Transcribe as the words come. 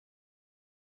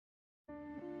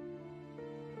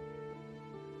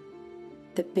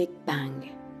The Big Bang,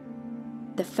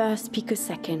 the first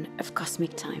picosecond of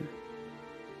cosmic time,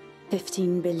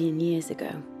 15 billion years ago.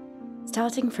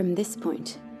 Starting from this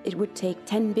point, it would take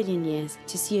 10 billion years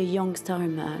to see a young star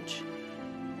emerge,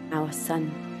 our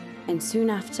Sun, and soon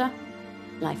after,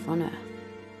 life on Earth.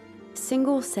 A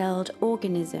single-celled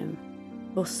organism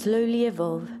will slowly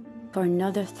evolve for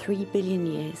another 3 billion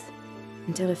years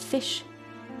until a fish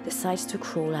decides to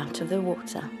crawl out of the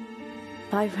water.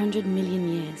 500 million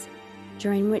years,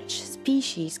 during which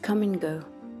species come and go,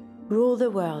 rule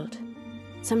the world,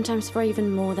 sometimes for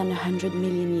even more than 100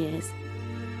 million years,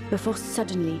 before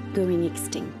suddenly going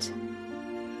extinct.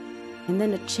 And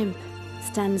then a chimp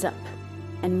stands up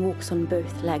and walks on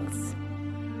both legs.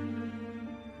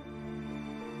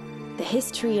 The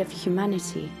history of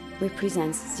humanity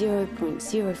represents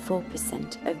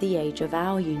 0.04% of the age of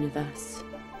our universe,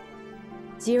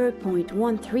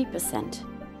 0.13%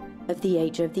 of the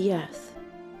age of the Earth.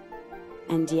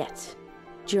 And yet,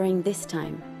 during this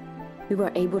time, we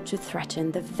were able to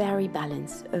threaten the very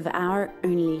balance of our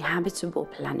only habitable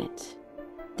planet.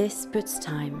 This puts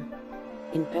time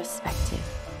in perspective.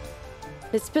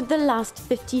 Let's put the last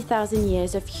 50,000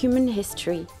 years of human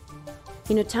history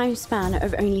in a time span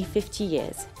of only 50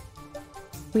 years.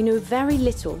 We know very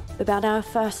little about our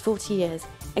first 40 years,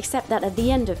 except that at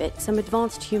the end of it, some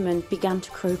advanced humans began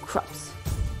to grow crops.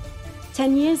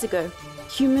 10 years ago,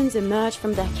 humans emerged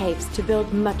from their caves to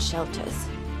build mud shelters.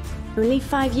 Only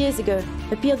 5 years ago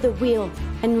appeared the wheel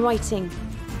and writing.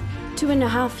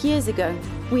 2.5 years ago,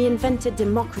 we invented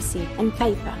democracy and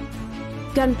paper.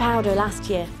 Gunpowder last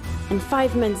year, and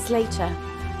 5 months later,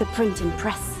 the printing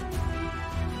press.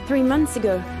 3 months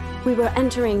ago, we were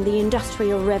entering the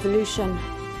Industrial Revolution.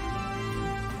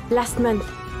 Last month,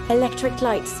 electric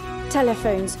lights,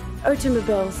 telephones,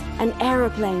 automobiles, and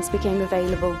aeroplanes became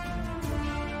available.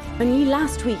 Only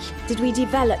last week did we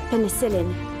develop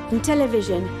penicillin, and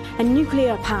television, and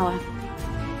nuclear power.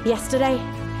 Yesterday,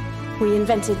 we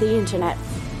invented the internet.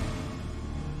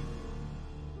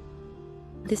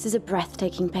 This is a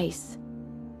breathtaking pace,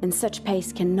 and such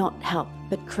pace cannot help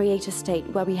but create a state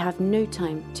where we have no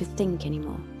time to think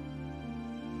anymore.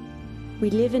 We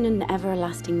live in an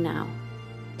everlasting now,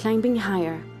 climbing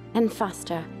higher and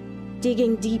faster,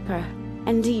 digging deeper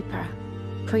and deeper,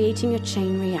 creating a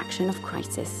chain reaction of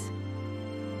crisis.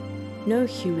 No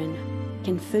human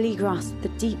can fully grasp the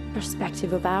deep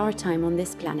perspective of our time on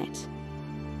this planet.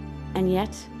 And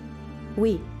yet,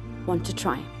 we want to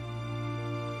try.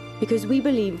 Because we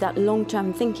believe that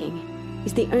long-term thinking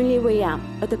is the only way out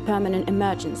of the permanent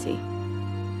emergency.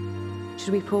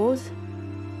 Should we pause?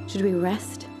 Should we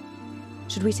rest?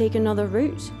 Should we take another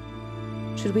route?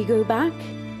 Should we go back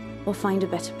or find a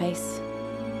better pace?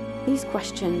 These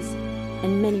questions,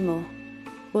 and many more,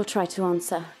 we'll try to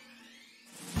answer.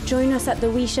 Join us at the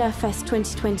Ouishare Fest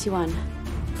 2021,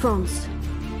 France,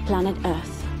 planet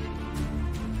Earth.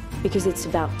 Because it's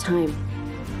about time.